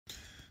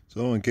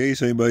So in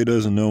case anybody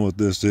doesn't know what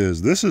this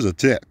is a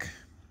tick.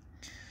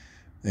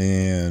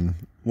 And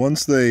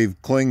once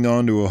they've clinged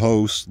onto a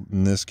host,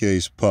 in this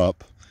case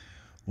pup,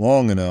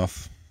 long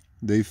enough,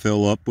 they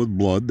fill up with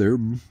blood. They're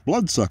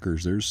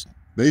bloodsuckers. There's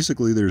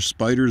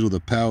spiders with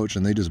a pouch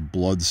and they just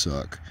blood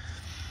suck.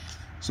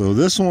 So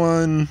this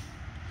one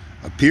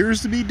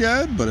appears to be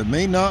dead, but it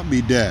may not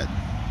be dead.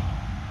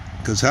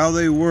 Because how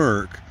they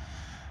work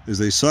is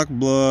they suck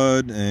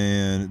blood,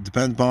 and it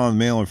depends upon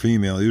male or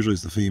female. Usually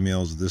it's the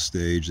females at this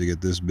stage. They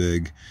get this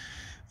big,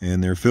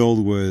 and they're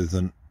filled with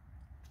an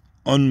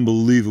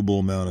unbelievable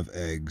amount of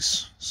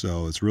eggs.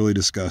 So it's really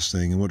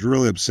disgusting. And what's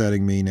really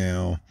upsetting me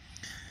now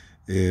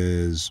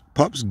is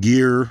Pup's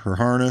gear, her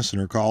harness,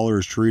 and her collar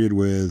is treated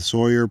with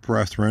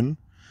Sawyer-Perthrin.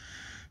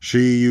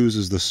 She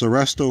uses the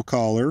Seresto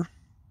collar,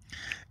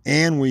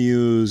 and we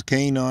use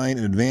K9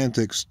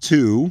 Advantix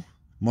 2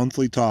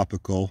 monthly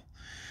topical,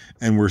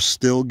 and we're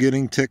still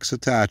getting ticks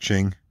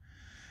attaching,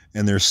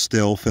 and they're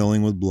still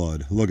filling with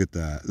blood. Look at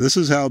that. This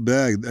is how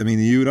bad. I mean,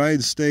 the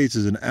United States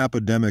is an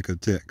epidemic of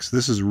ticks.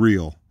 This is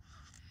real.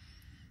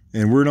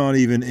 And we're not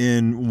even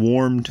in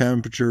warm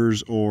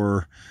temperatures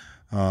or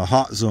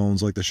hot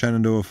zones like the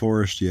Shenandoah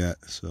Forest yet.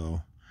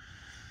 So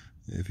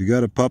if you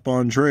got a pup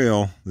on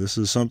trail, this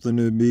is something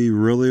to be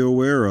really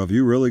aware of.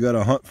 You really got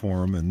to hunt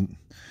for them. And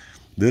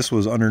this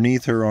was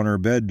underneath her on her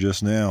bed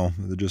just now.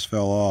 It just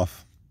fell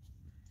off.